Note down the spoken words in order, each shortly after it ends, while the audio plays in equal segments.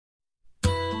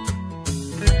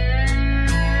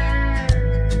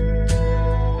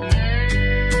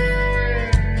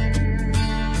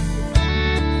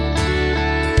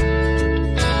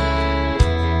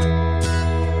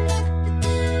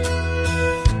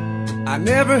I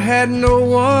never had no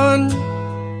one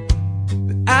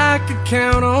that I could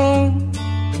count on.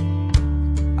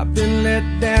 I've been let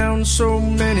down so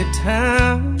many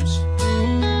times.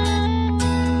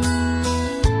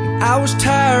 I was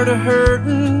tired of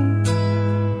hurting,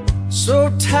 so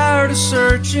tired of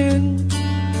searching,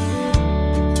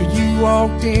 till you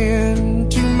walked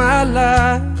into my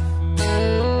life.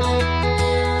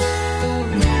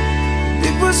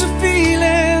 It was a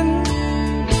feeling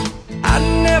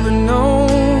I'd never known,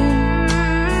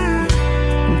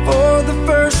 and for the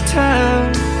first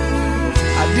time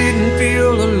I didn't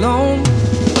feel alone.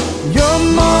 You're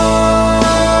more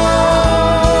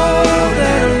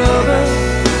than a lover.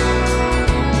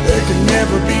 There could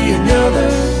never be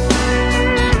another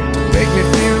to make me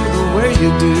feel the way you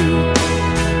do.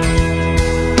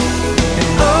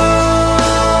 And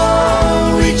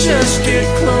oh, we just get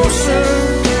closer,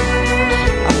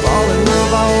 I fall in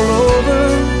love all over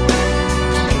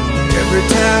every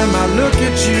time I look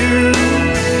at you.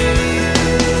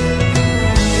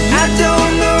 I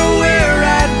don't know where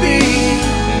I'd be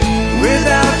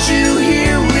without you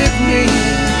here with me.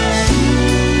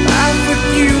 Life with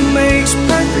you makes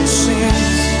perfect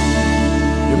sense.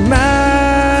 You're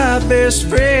my best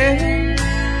friend.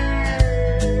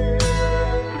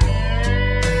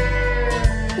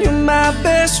 You're my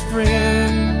best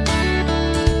friend.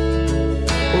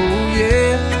 Oh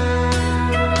yeah.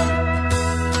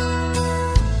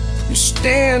 You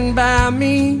stand by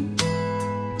me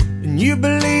and you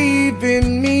believe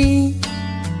in me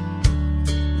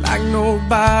like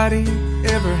nobody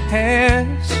ever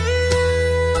has.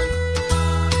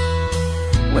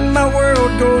 When my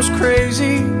world goes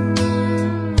crazy,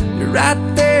 you're right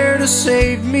there to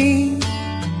save me.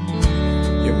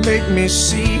 You make me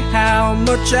see how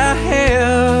much I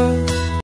have.